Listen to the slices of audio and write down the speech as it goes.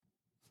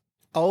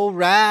All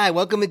right,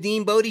 welcome to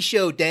Dean Bodie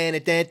Show. Dan,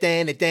 dan,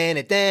 dan,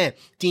 dan, dan.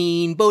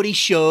 Dean Bodie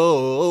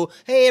Show.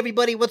 Hey,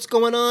 everybody, what's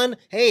going on?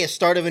 Hey, it's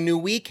start of a new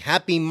week.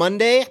 Happy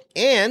Monday.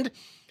 And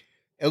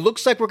it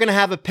looks like we're going to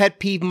have a Pet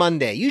Peeve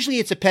Monday. Usually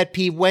it's a Pet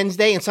Peeve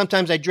Wednesday, and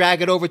sometimes I drag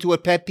it over to a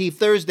Pet Peeve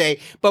Thursday.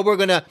 But we're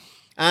going to,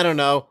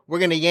 we're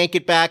going to yank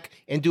it back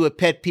and do a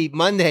Pet Peeve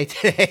Monday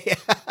today.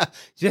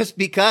 Just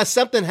because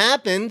something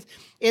happened,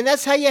 and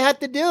that's how you have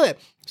to do it.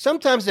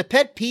 Sometimes the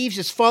pet peeves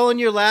just fall in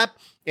your lap,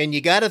 and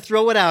you got to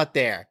throw it out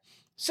there.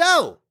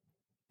 So,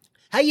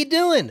 how you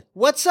doing?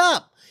 What's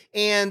up?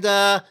 And,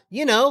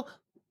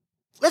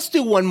 let's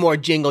do one more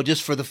jingle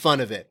just for the fun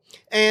of it.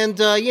 And,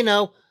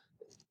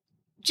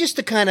 just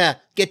to kind of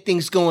get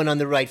things going on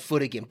the right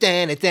foot again.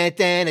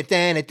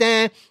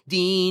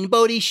 Dean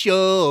Bodie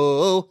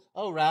Show.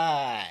 All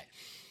right.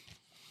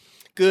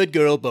 Good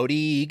girl,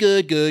 Bodie.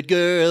 Good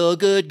girl.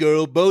 Good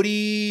girl,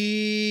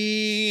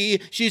 Bodie.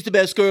 She's the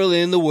best girl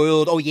in the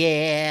world. Oh,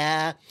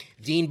 yeah.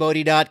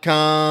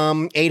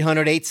 DeanBodie.com,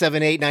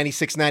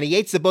 800-878-9698.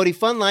 It's the Bodie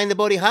Fun Line, the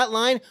Bodie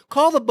Hotline.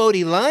 Call the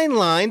Bodie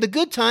line, the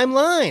good time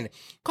line.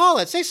 Call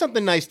it. Say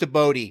something nice to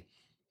Bodie.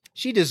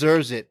 She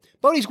deserves it.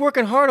 Bodie's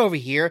working hard over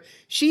here.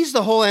 She's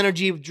the whole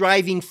energy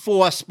driving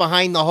force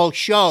behind the whole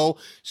show,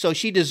 so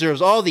she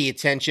deserves all the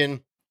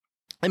attention.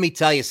 Let me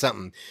tell you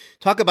something.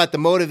 Talk about the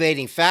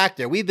motivating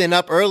factor. We've been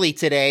up early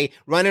today,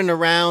 running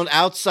around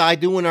outside,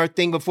 doing our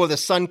thing before the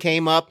sun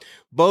came up.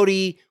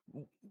 Bodie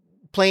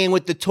playing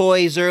with the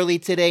toys early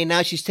today.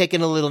 Now she's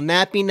taking a little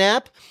nappy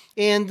nap,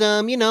 and,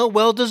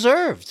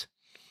 well-deserved.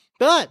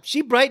 But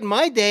she brightened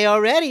my day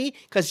already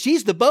because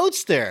she's the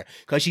Bodester,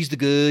 because she's the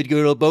good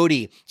girl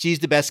Bodie. She's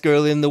the best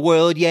girl in the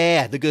world,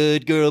 yeah. The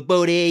good girl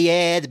Bodie,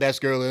 yeah. The best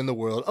girl in the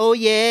world, oh,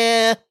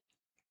 yeah.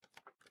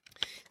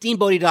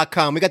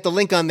 DeanBodie.com. We got the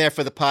link on there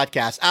for the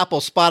podcast.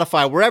 Apple,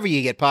 Spotify, wherever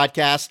you get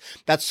podcasts.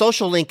 That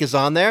social link is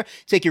on there.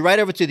 Take you right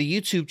over to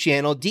the YouTube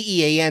channel,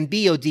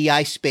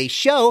 DeanBodi space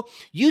show.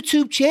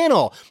 YouTube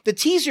channel. The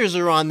teasers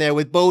are on there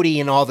with Bodie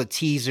and all the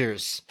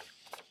teasers.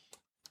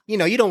 You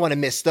don't want to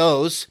miss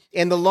those.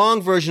 And the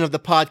long version of the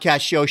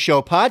podcast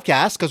show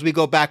podcast, because we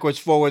go backwards,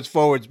 forwards,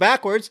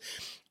 backwards.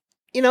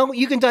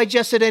 You can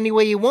digest it any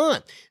way you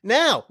want.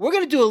 Now, we're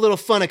going to do a little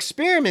fun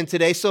experiment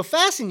today, so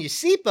fasten your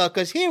seatbelt,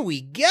 because here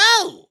we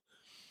go.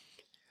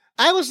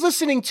 I was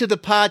listening to the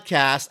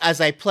podcast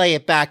as I play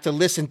it back to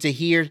listen to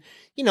hear,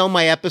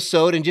 my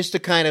episode and just to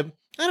kind of,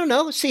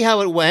 see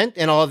how it went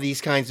and all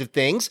these kinds of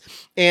things.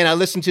 And I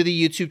listened to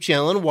the YouTube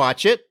channel and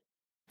watch it.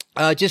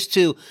 Just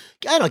to,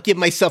 give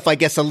myself, I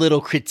guess, a little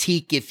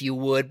critique, if you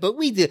would, but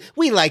we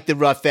like the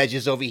rough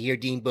edges over here,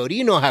 Dean Bodie.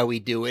 You know how we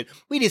do it.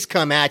 We just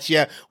come at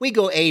you. We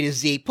go A to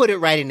Z, put it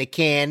right in the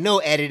can, no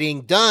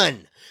editing,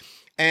 done.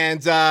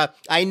 And,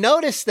 I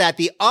noticed that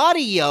the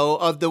audio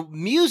of the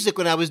music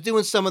when I was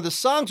doing some of the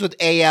songs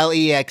with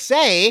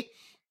Alexa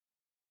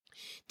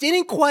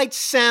didn't quite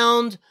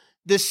sound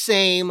the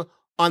same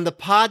on the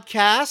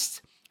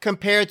podcast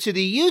compared to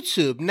the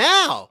YouTube.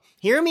 Now,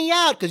 hear me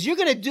out, because you're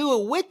going to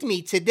do it with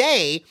me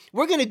today.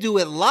 We're going to do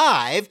it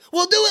live.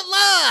 We'll do it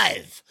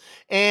live.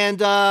 And,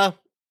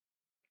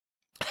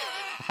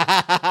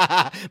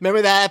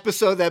 remember that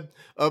episode that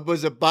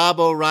was it Bob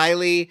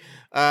O'Reilly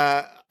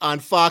on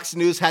Fox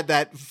News had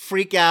that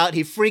freak out?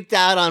 He freaked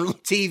out on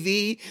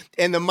TV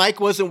and the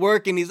mic wasn't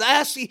working. He's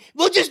asking,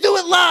 we'll just do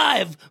it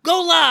live.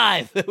 Go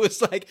live. It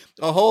was like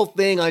a whole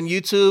thing on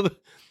YouTube.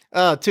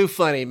 Oh, too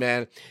funny,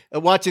 man.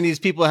 Watching these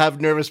people have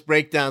nervous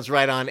breakdowns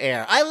right on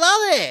air. I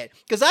love it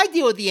because I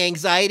deal with the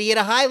anxiety at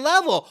a high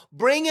level.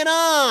 Bring it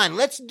on.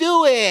 Let's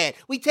do it.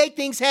 We take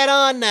things head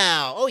on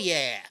now. Oh,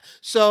 yeah.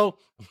 So,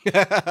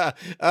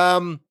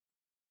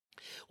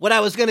 what I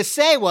was going to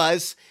say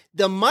was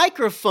the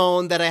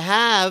microphone that I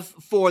have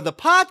for the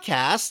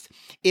podcast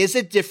is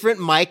a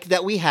different mic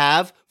that we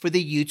have for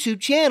the YouTube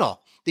channel.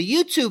 The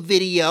YouTube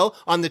video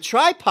on the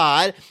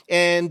tripod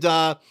and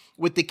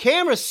with the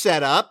camera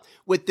set up,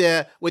 with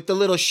the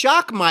little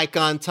shock mic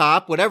on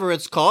top, whatever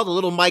it's called, a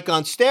little mic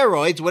on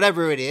steroids,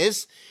 whatever it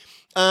is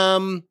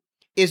the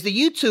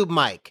YouTube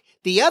mic.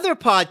 The other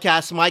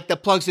podcast mic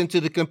that plugs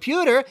into the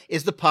computer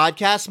is the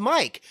podcast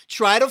mic.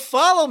 Try to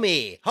follow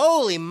me.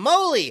 Holy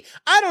moly.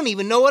 I don't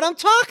even know what I'm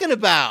talking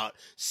about.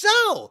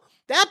 So,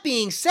 that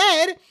being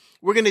said,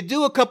 we're going to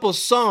do a couple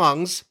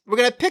songs. We're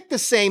going to pick the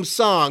same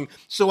song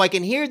so I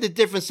can hear the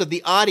difference of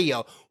the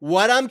audio.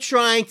 What I'm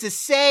trying to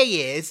say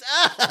is,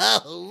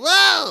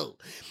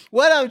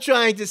 What I'm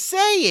trying to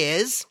say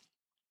is,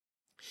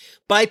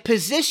 by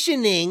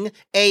positioning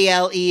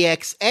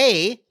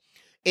Alexa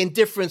in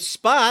different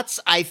spots,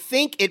 I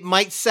think it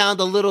might sound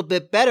a little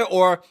bit better,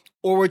 or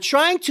we're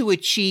trying to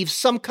achieve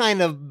some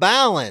kind of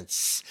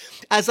balance.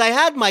 As I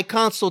had my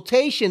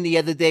consultation the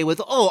other day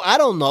with,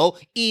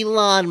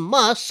 Elon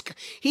Musk,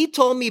 he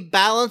told me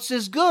balance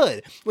is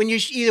good. When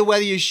you're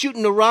whether you're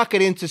shooting a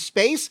rocket into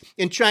space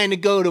and trying to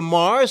go to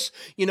Mars,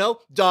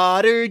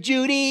 daughter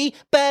Judy,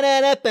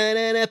 ba-da-da,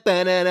 ba-da-da,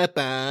 ba-da-da,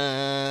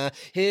 ba,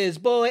 his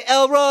boy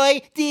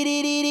Elroy,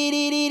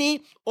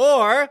 dee-dee-dee-dee-dee-dee,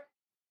 or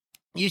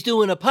you're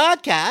doing a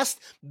podcast,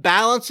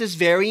 balance is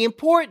very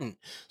important.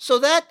 So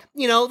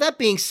that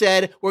being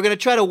said, we're going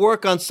to try to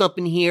work on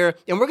something here,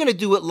 and we're going to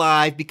do it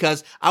live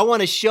because I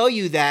want to show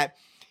you that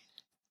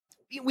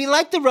we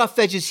like the rough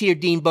edges here,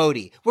 Dean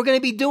Bodie. We're going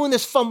to be doing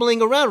this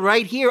fumbling around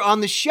right here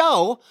on the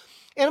show,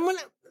 and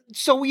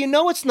so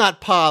it's not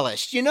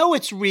polished.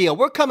 It's real.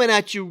 We're coming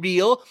at you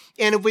real,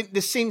 and if we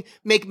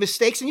make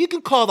mistakes, and you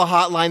can call the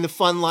hotline, the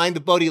fun line, the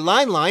Bodie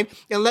line,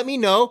 and let me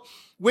know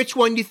which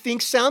one you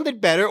think sounded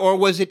better, or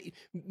was it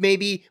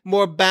maybe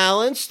more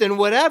balanced and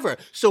whatever.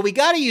 So we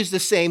got to use the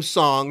same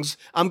songs.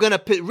 I'm going to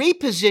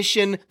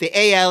reposition the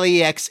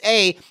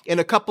ALEXA in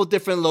a couple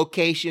different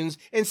locations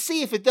and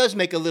see if it does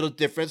make a little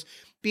difference,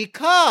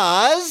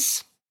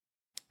 because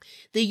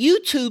the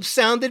YouTube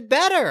sounded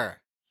better.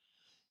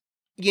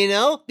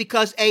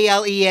 Because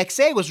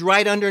ALEXA was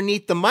right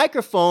underneath the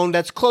microphone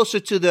that's closer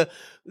to the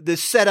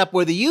setup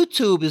where the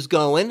YouTube is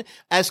going,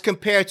 as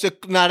compared to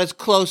not as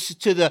close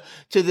to the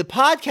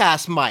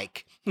podcast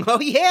mic. Oh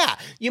yeah,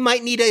 you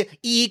might need a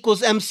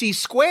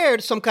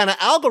E=MC², some kind of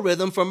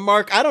algorithm from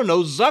Mark,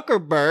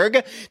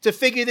 Zuckerberg, to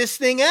figure this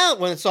thing out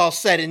when it's all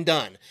said and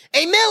done.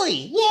 Hey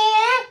Millie!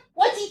 Yeah?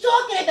 What's he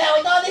talking about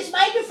with all this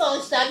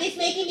microphone stuff? It's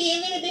making me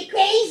a little bit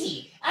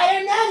crazy. I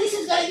don't know, this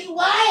is gonna be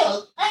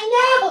wild.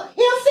 I know,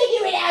 he'll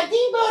figure it out.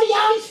 Dean Bodie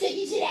always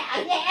figures it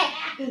out.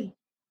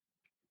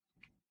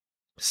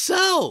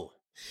 So,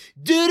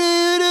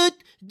 do-do-do,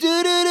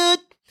 do-do-do,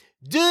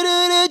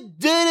 do-do-do,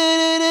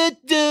 do-do-do,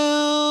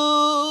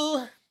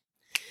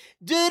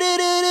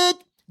 do-do-do,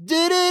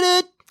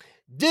 do-do-do,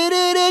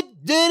 do-do-do,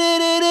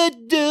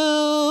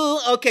 do-do-do.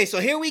 Okay, so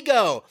here we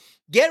go.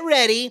 Get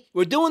ready.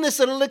 We're doing this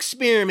little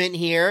experiment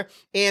here,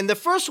 and the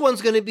first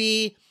one's going to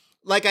be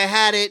like I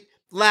had it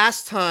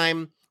last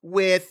time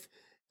with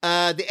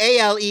the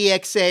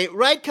ALEXA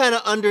right kind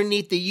of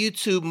underneath the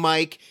YouTube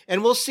mic,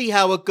 and we'll see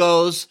how it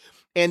goes.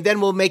 And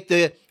then we'll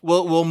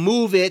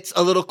move it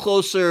a little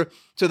closer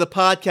to the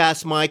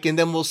podcast mic, and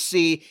then we'll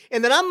see.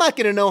 And then I'm not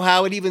going to know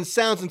how it even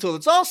sounds until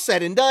it's all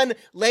said and done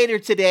later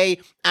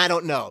today. I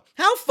don't know.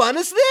 How fun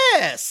is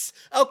this?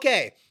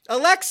 Okay,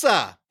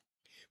 Alexa,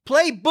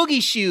 play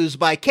Boogie Shoes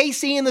by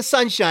KC and the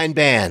Sunshine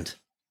Band.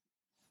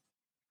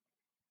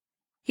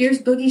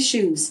 Here's Boogie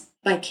Shoes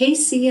by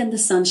KC and the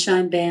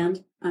Sunshine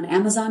Band on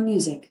Amazon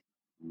Music.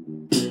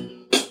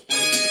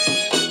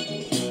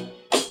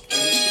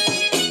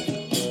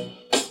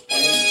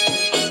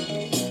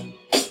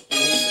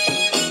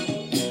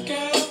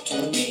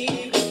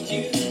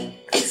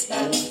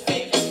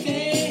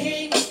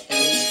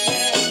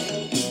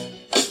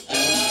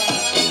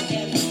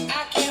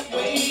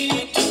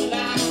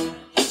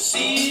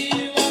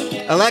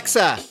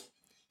 Alexa,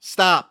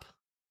 stop.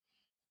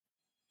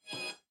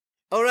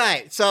 All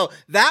right, so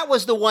that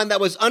was the one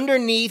that was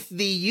underneath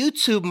the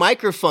YouTube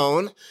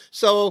microphone.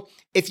 So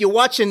if you're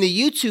watching the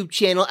YouTube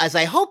channel, as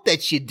I hope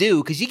that you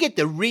do, because you get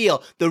the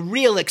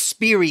real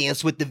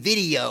experience with the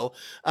video.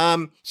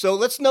 So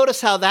let's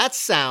notice how that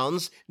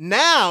sounds.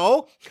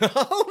 Now,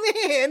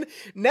 we're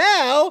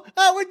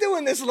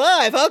doing this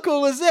live. How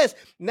cool is this?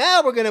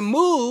 Now we're going to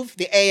move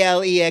the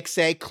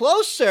ALEXA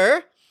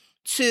closer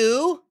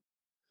to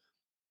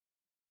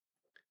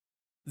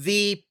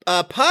the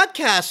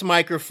podcast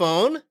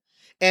microphone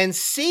and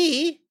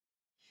see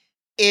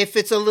if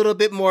it's a little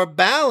bit more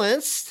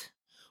balanced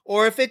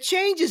or if it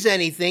changes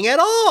anything at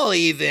all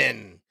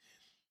even.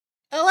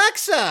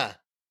 Alexa,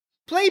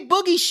 play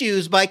Boogie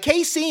Shoes by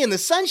KC and the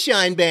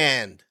Sunshine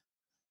Band.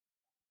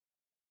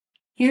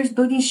 Here's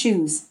Boogie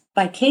Shoes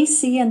by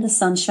KC and the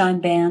Sunshine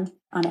Band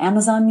on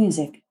Amazon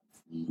Music.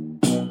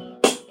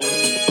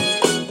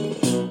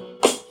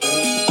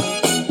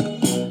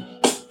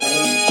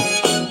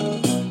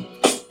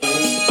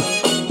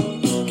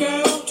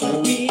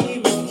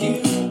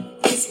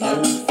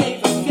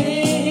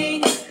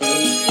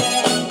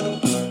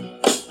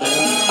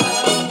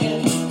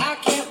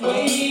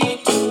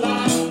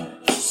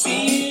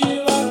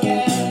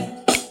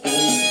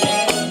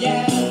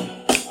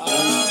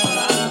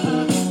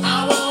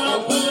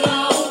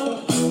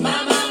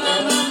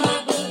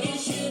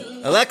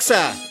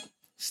 Alexa,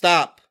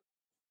 stop.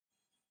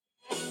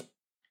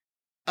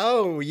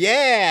 Oh,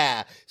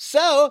 yeah.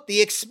 So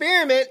the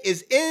experiment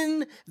is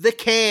in the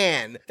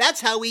can.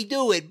 That's how we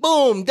do it.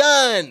 Boom,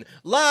 done.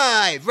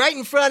 Live, right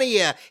in front of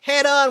you.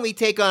 Head on, we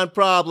take on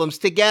problems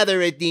together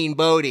at Dean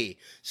Bodie.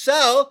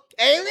 So,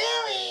 hey,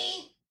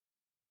 Lily.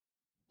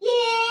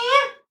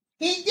 Yeah?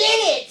 He did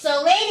it.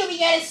 So later we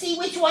got to see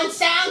which one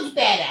sounds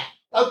better.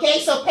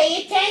 Okay, so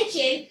pay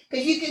attention,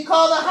 because you can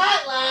call the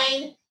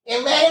hotline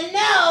and let him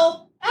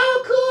know.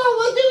 Oh, cool.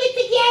 We'll do it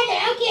together.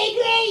 Okay,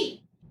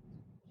 great.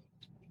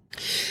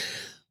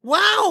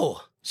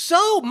 Wow.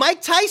 So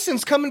Mike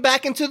Tyson's coming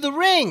back into the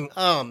ring.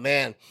 Oh,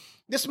 man.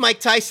 This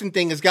Mike Tyson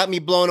thing has got me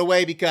blown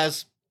away,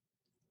 because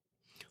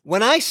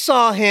when I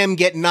saw him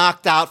get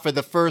knocked out for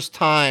the first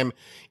time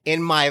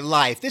in my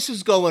life, this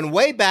is going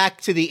way back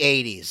to the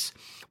 80s.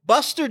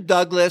 Buster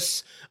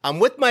Douglas, I'm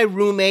with my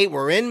roommate.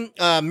 We're in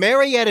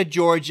Marietta,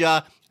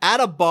 Georgia, at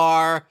a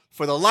bar.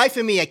 For the life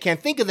of me, I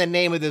can't think of the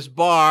name of this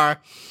bar.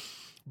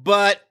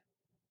 But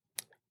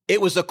it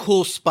was a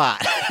cool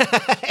spot.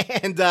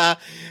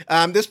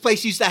 And this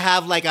place used to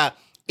have like a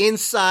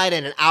inside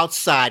and an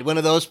outside, one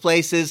of those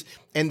places.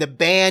 And the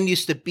band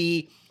used to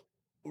be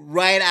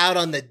right out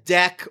on the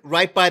deck,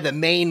 right by the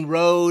main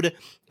road.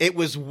 It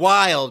was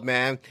wild,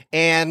 man.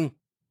 And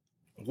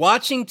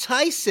watching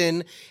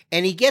Tyson,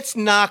 and he gets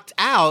knocked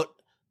out,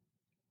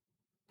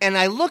 and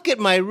I look at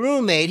my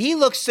roommate, he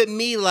looks at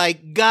me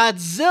like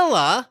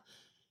Godzilla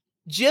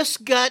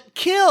just got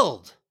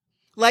killed.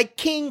 Like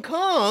King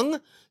Kong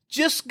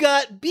just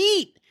got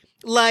beat.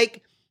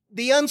 Like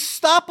the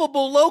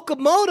unstoppable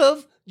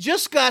locomotive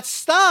just got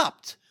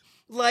stopped.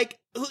 Like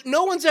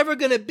no one's ever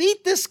going to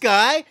beat this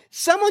guy.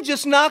 Someone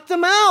just knocked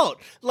him out.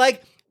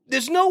 Like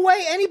there's no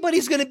way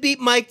anybody's going to beat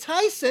Mike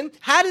Tyson.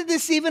 How did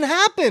this even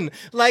happen?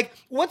 Like,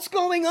 what's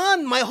going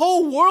on? My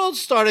whole world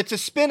started to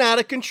spin out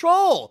of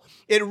control.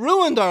 It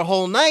ruined our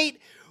whole night.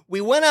 We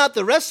went out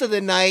the rest of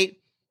the night,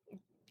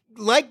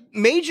 like,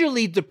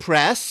 majorly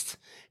depressed,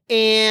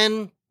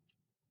 and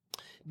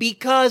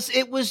because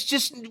it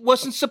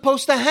wasn't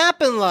supposed to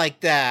happen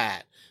like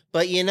that.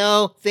 But, you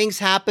know, things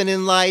happen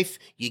in life.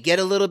 You get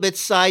a little bit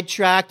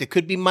sidetracked. It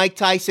could be Mike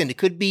Tyson. It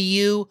could be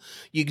you.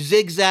 You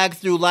zigzag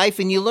through life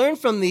and you learn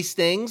from these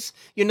things.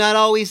 You're not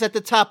always at the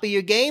top of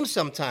your game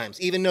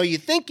sometimes, even though you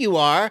think you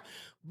are.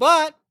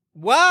 But,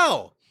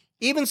 wow,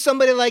 even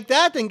somebody like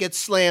that then gets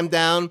slammed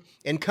down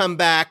and come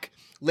back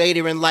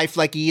later in life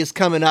like he is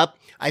coming up.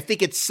 I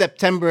think it's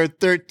September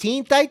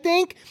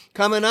 13th,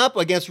 coming up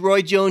against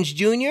Roy Jones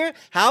Jr.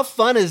 How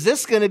fun is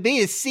this going to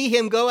be to see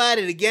him go at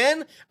it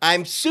again?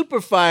 I'm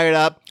super fired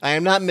up. I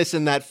am not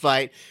missing that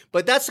fight.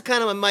 But that's the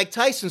kind of a Mike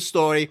Tyson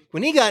story.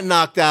 When he got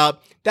knocked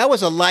out, that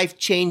was a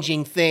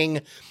life-changing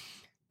thing.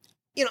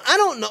 You know, I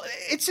don't know.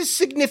 It's as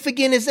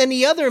significant as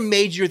any other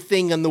major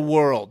thing in the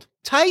world.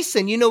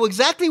 Tyson, you know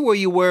exactly where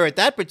you were at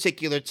that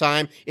particular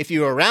time, if you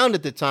were around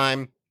at the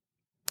time.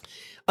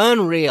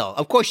 Unreal.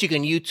 Of course, you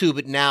can YouTube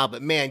it now,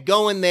 but man,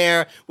 going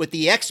there with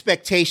the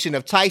expectation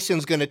of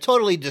Tyson's going to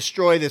totally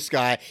destroy this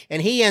guy,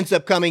 and he ends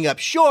up coming up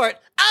short.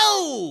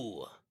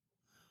 Oh!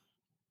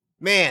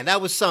 Man,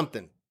 that was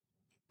something.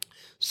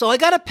 So I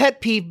got a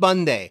Pet Peeve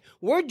Monday.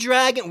 We're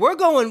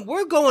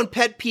going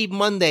Pet Peeve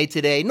Monday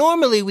today.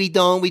 Normally we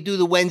don't. We do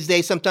the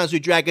Wednesday. Sometimes we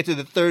drag it to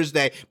the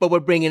Thursday, but we're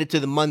bringing it to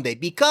the Monday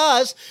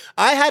because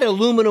I had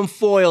aluminum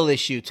foil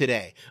issue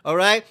today. All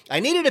right. I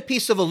needed a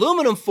piece of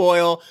aluminum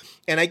foil,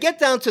 and I get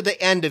down to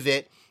the end of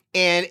it,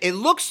 and it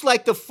looks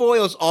like the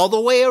foil's all the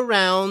way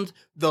around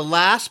the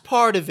last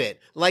part of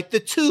it, like the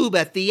tube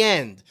at the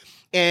end.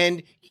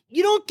 And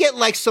you don't get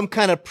like some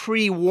kind of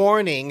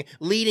pre-warning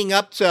leading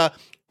up to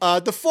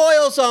the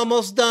foil's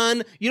almost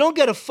done. You don't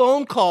get a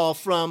phone call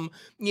from,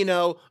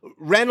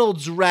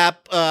 Reynolds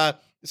Wrap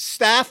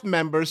staff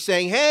members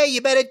saying, hey,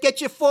 you better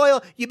get your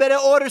foil. You better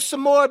order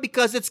some more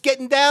because it's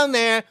getting down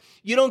there.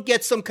 You don't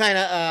get some kind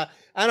of,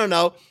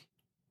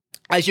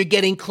 as you're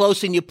getting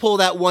close and you pull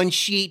that one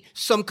sheet,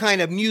 some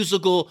kind of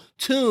musical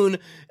tune,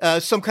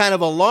 some kind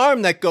of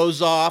alarm that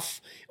goes off,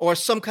 or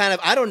some kind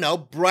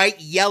of, bright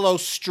yellow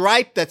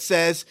stripe that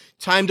says,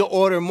 time to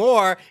order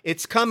more,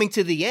 it's coming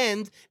to the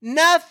end.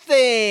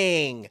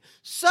 Nothing.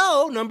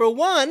 So, number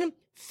one,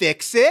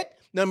 fix it.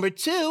 Number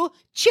two,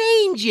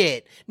 change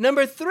it.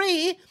 Number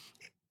three,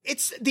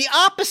 it's the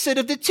opposite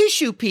of the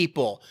tissue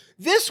people.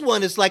 This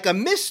one is like a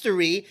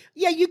mystery.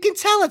 Yeah, you can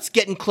tell it's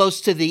getting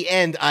close to the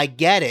end. I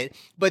get it.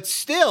 But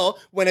still,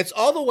 when it's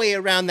all the way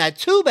around that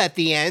tube at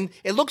the end,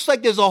 it looks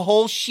like there's a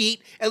whole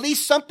sheet, at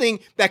least something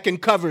that can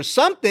cover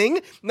something,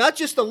 not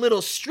just a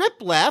little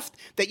strip left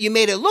that you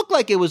made it look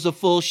like it was a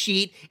full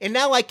sheet, and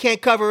now I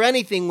can't cover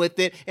anything with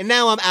it, and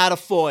now I'm out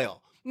of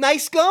foil.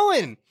 Nice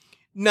going.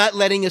 Not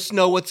letting us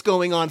know what's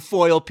going on,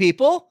 foil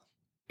people.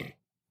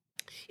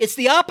 It's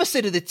the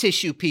opposite of the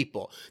tissue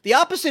people. The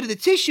opposite of the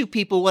tissue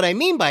people, what I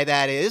mean by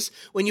that is,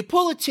 when you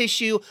pull a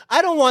tissue,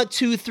 I don't want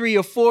 2, 3,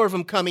 or 4 of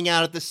them coming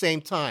out at the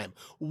same time.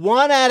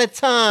 One at a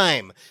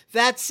time.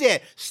 That's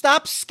it.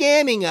 Stop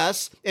scamming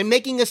us and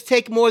making us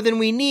take more than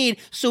we need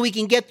so we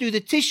can get through the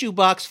tissue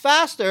box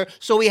faster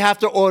so we have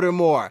to order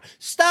more.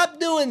 Stop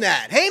doing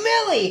that. Hey,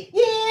 Millie!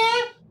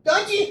 Yeah?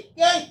 Don't you?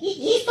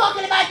 He's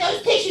talking about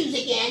those tissues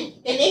again,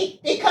 and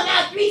they come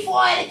out 3,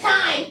 4 at a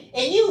time,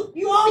 and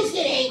you always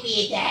get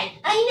angry at that.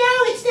 I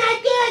know, it's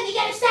not good. You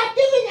gotta stop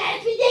doing that.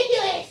 It's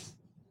ridiculous.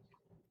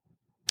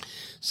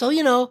 So,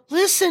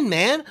 listen,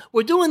 man,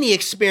 we're doing the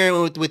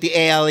experiment with the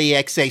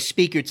ALEXA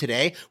speaker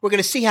today. We're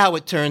going to see how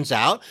it turns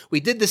out. We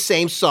did the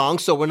same song,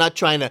 so we're not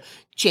trying to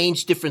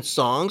change different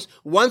songs.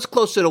 One's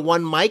closer to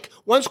one mic,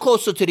 one's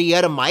closer to the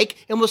other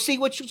mic, and we'll see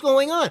what's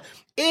going on.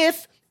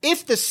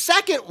 If the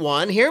second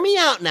one, hear me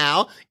out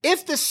now,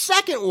 if the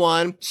second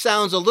one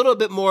sounds a little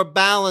bit more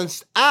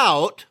balanced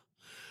out,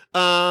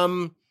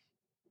 then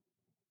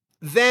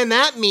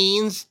that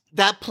means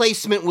that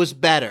placement was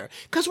better.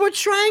 Because we're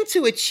trying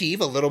to achieve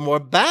a little more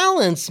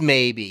balance,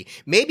 maybe.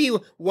 Maybe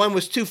one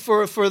was too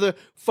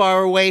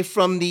far away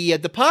from the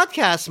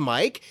podcast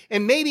mic,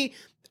 and maybe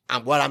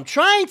What I'm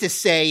trying to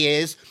say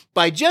is,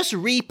 by just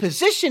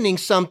repositioning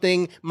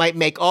something might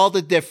make all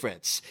the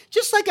difference.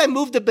 Just like I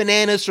moved the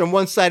bananas from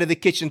one side of the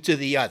kitchen to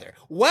the other.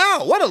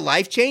 Wow, what a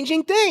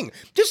life-changing thing.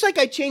 Just like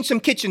I changed some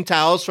kitchen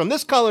towels from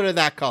this color to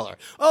that color.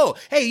 Oh,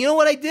 hey, you know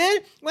what I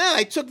did? Well,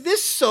 I took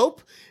this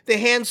soap, the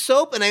hand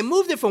soap, and I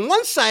moved it from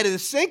one side of the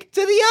sink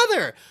to the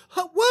other.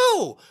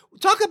 Whoa,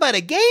 talk about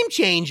a game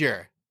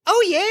changer.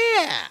 Oh,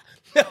 yeah.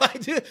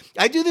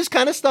 I do this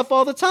kind of stuff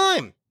all the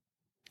time.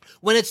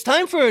 When it's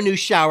time for a new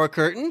shower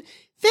curtain,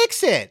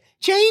 fix it.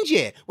 Change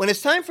it. When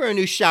it's time for a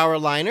new shower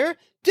liner,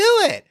 do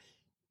it.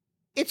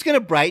 It's going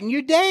to brighten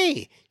your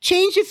day.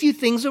 Change a few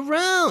things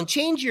around.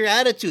 Change your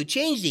attitude.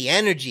 Change the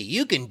energy.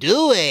 You can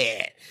do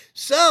it.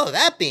 So,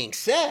 that being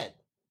said,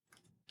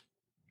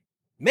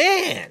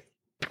 man,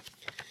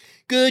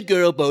 good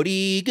girl,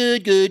 Bodhi.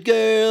 Good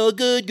girl.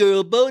 Good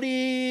girl,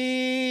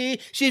 Bodhi.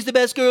 She's the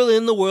best girl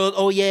in the world.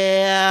 Oh,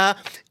 yeah.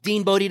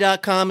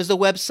 DeanBodhi.com is the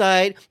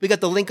website. We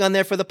got the link on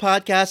there for the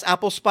podcast,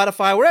 Apple,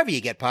 Spotify, wherever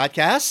you get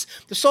podcasts.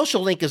 The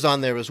social link is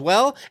on there as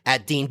well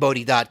at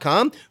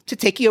DeanBodhi.com to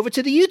take you over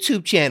to the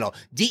YouTube channel,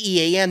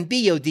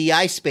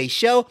 DeanBodhi space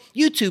show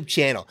YouTube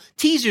channel.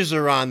 Teasers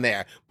are on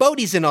there.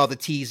 Bodhi's in all the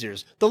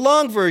teasers. The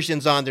long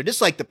version's on there,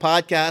 just like the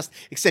podcast,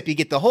 except you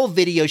get the whole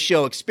video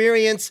show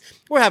experience.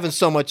 We're having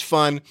so much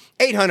fun.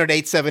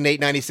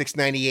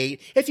 800-878-9698.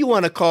 If you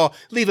want to call,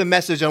 leave a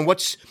message on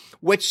which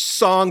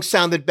song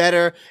sounded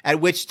better at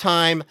which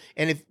time,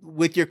 and if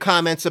with your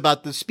comments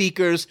about the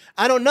speakers.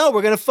 I don't know.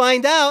 We're going to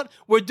find out.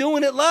 We're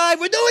doing it live.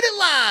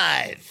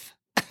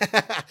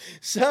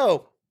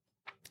 So,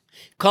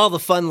 call the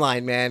fun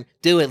line, man.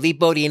 Do it. Leave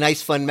Bodhi a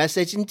nice, fun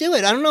message and do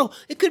it. I don't know.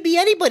 It could be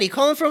anybody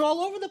calling from all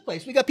over the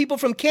place. We got people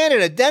from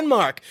Canada,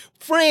 Denmark,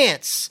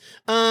 France,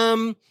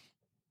 all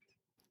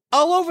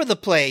over the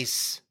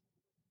place.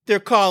 They're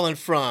calling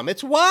from.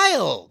 It's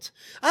wild.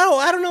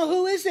 I don't know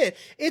who is it.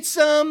 It's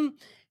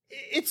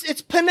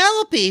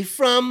Penelope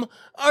from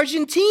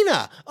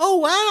Argentina. Oh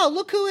wow,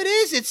 look who it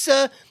is. It's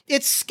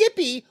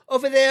Skippy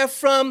over there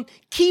from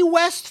Key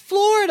West,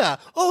 Florida.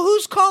 Oh,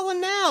 who's calling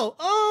now?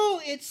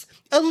 Oh, it's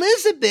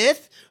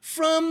Elizabeth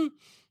from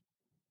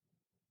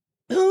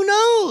who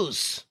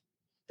knows?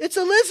 It's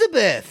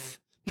Elizabeth.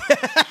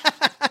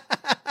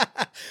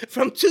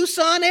 From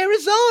Tucson,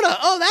 Arizona.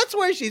 Oh, that's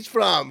where she's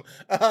from.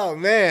 Oh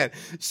man.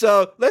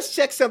 So let's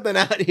check something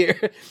out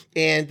here.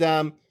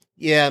 And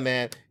yeah,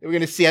 man. We're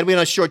going to see. We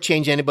don't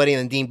shortchange anybody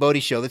on the Dean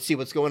Bodhi Show. Let's see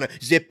what's going on.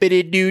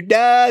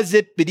 Zippity-doo-dah,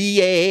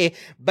 zippity-yay.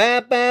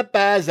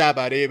 Ba-ba-ba,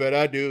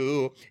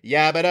 zabba-dee-ba-da-doo.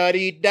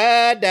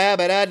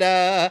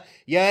 Yabba-da-dee-da-da-ba-da-da.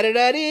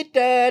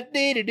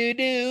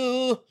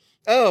 Yada-da-dee-da-dee-doo-doo.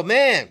 Oh,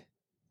 man.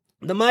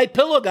 The My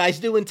Pillow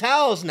guy's doing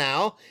towels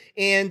now.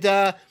 And,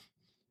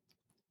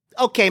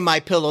 okay,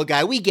 My Pillow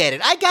guy, we get it.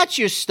 I got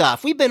your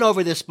stuff. We've been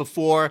over this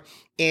before.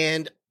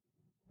 And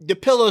the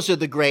pillows are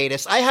the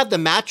greatest. I have the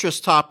mattress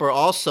topper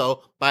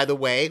also, by the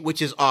way, which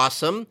is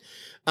awesome.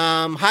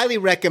 Highly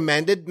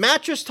recommended.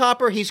 Mattress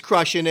topper, he's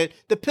crushing it.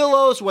 The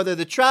pillows, whether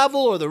the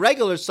travel or the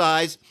regular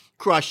size,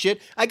 crush it.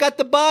 I got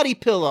the body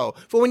pillow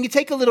for when you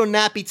take a little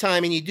nappy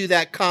time and you do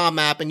that Calm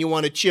app and you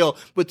want to chill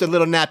with the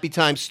little nappy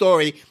time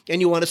story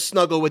and you want to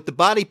snuggle with the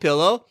body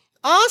pillow.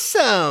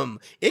 Awesome.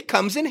 It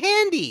comes in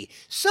handy.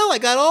 So I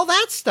got all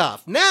that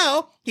stuff.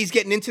 Now he's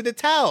getting into the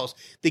towels.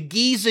 The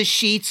Giza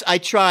sheets, I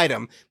tried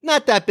them.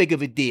 Not that big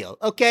of a deal.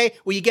 Okay.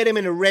 Well, you get them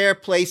in a rare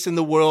place in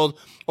the world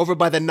over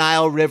by the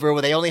Nile River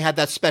where they only have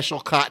that special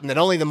cotton that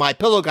only the My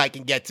Pillow guy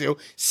can get to.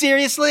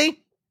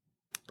 Seriously?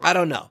 I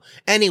don't know.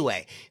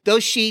 Anyway,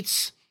 those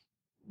sheets,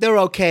 they're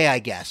okay, I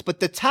guess. But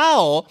the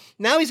towel,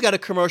 now he's got a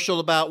commercial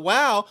about,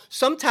 wow,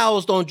 some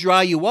towels don't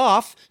dry you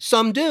off.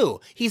 Some do.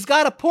 He's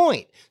got a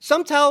point.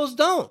 Some towels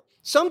don't.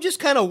 Some just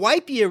kind of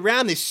wipe you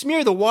around. They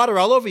smear the water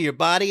all over your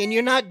body and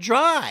you're not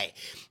dry.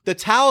 The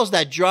towels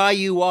that dry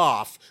you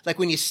off, like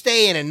when you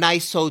stay in a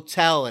nice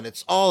hotel and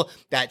it's all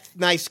that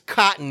nice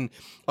cotton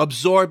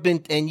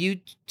absorbent and you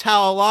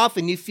towel off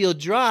and you feel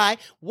dry,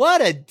 what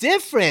a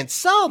difference.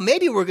 So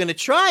maybe we're going to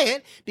try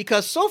it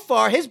because so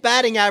far his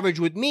batting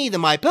average with me, the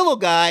My Pillow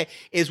guy,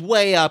 is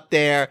way up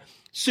there,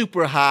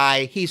 super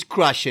high. He's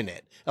crushing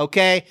it.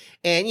 Okay.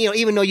 And, you know,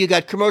 even though you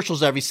got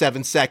commercials every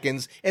 7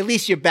 seconds, at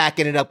least you're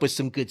backing it up with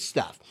some good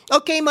stuff.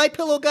 Okay. My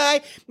Pillow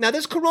guy. Now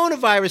this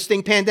coronavirus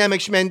thing,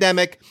 pandemic,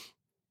 schmendemic,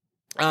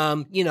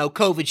 COVID,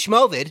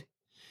 schmovid.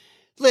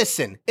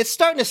 Listen, it's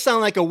starting to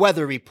sound like a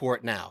weather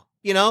report now,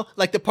 you know,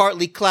 like the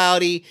partly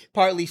cloudy,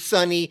 partly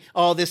sunny,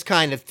 all this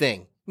kind of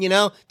thing. You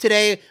know,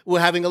 today we're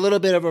having a little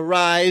bit of a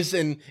rise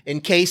in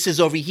cases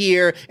over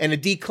here and a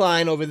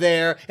decline over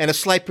there and a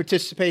slight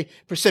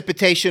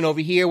precipitation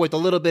over here with a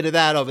little bit of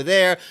that over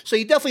there. So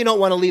you definitely don't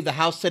want to leave the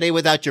house today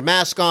without your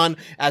mask on,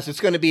 as it's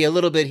going to be a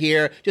little bit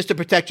here just to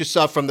protect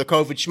yourself from the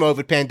COVID,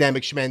 schmovid,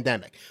 pandemic,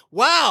 schmendemic.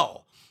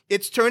 Wow.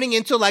 It's turning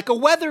into like a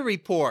weather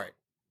report.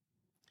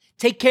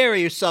 Take care of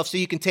yourself so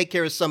you can take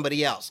care of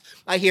somebody else.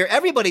 I hear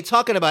everybody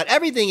talking about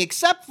everything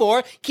except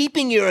for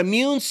keeping your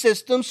immune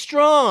system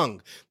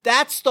strong.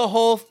 That's the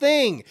whole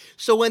thing.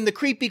 So when the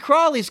creepy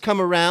crawlies come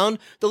around,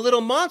 the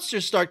little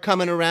monsters start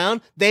coming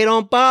around, they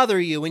don't bother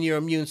you when your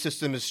immune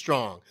system is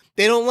strong.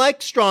 They don't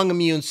like strong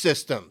immune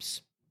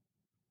systems.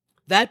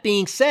 That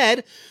being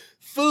said,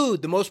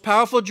 food, the most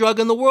powerful drug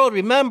in the world.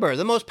 Remember,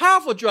 the most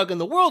powerful drug in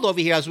the world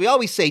over here, as we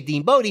always say,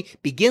 Dean Bodie,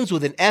 begins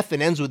with an F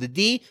and ends with a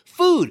D.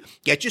 Food.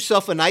 Get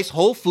yourself a nice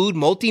whole food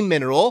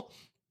multi-mineral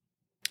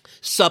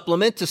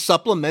supplement to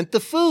supplement the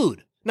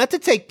food. Not to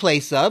take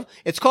place of.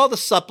 It's called a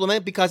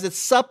supplement because it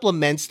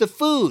supplements the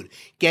food.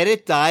 Get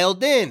it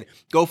dialed in.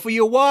 Go for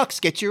your walks.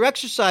 Get your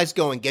exercise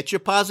going. Get your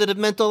positive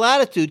mental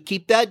attitude.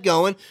 Keep that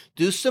going.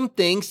 Do some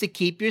things to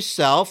keep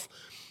yourself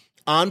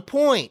on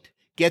point.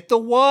 Get the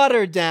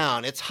water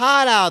down. It's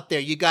hot out there.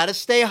 You got to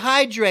stay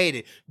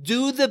hydrated.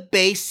 Do the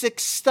basic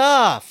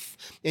stuff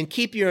and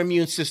keep your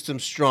immune system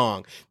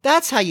strong.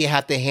 That's how you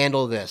have to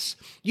handle this.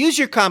 Use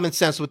your common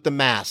sense with the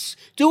masks.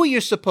 Do what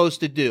you're supposed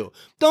to do.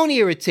 Don't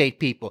irritate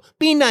people.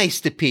 Be nice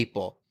to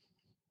people.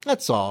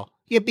 That's all.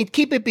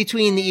 Keep it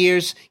between the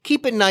ears.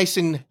 Keep it nice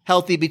and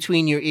healthy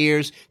between your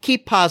ears.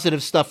 Keep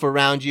positive stuff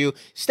around you.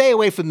 Stay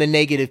away from the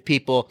negative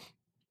people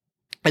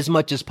as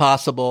much as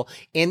possible.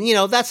 And,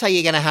 that's how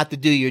you're going to have to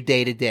do your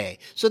day to day.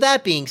 So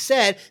that being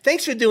said,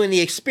 thanks for doing the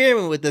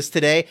experiment with us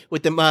today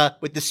with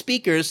the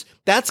speakers.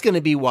 That's going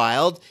to be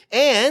wild.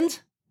 And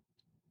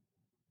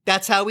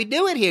that's how we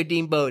do it here,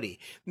 Dean Bodie.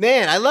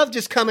 Man, I love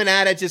just coming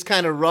at it, just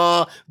kind of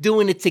raw,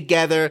 doing it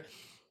together.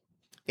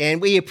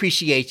 And we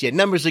appreciate you.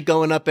 Numbers are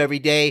going up every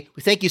day.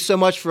 We thank you so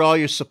much for all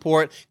your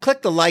support.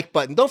 Click the like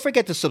button. Don't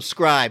forget to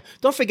subscribe.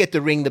 Don't forget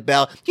to ring the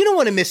bell. You don't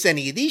want to miss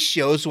any of these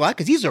shows. Why?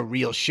 Because these are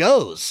real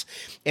shows.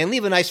 And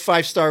leave a nice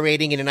 5-star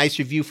rating and a nice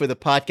review for the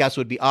podcast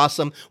would be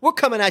awesome. We're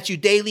coming at you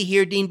daily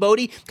here, Dean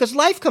Bodie, because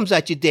life comes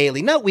at you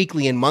daily, not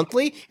weekly and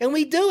monthly. And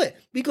we do it.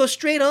 We go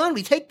straight on.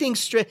 We take things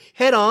straight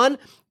head on.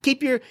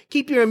 Keep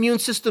your immune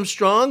system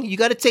strong. You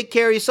got to take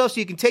care of yourself so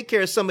you can take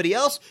care of somebody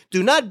else.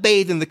 Do not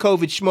bathe in the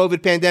COVID,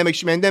 schmovid, pandemic,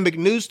 schmandemic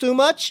news too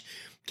much.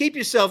 Keep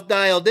yourself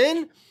dialed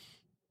in.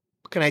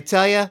 Can I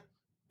tell you?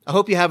 I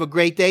hope you have a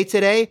great day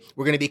today.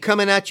 We're going to be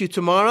coming at you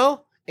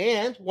tomorrow.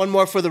 And one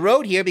more for the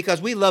road here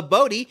because we love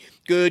Bodie.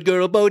 Good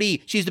girl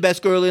Bodie. She's the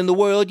best girl in the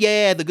world.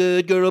 Yeah, the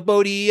good girl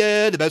Bodie.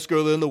 Yeah, the best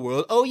girl in the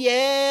world. Oh,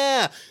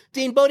 yeah.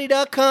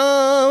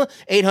 DeanBodie.com.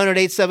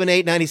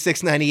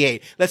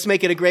 800-878-9698. Let's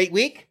make it a great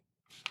week.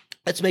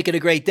 Let's make it a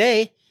great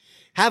day.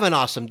 Have an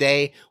awesome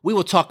day. We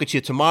will talk with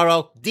you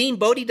tomorrow.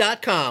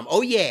 DeanBodie.com.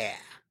 Oh, yeah.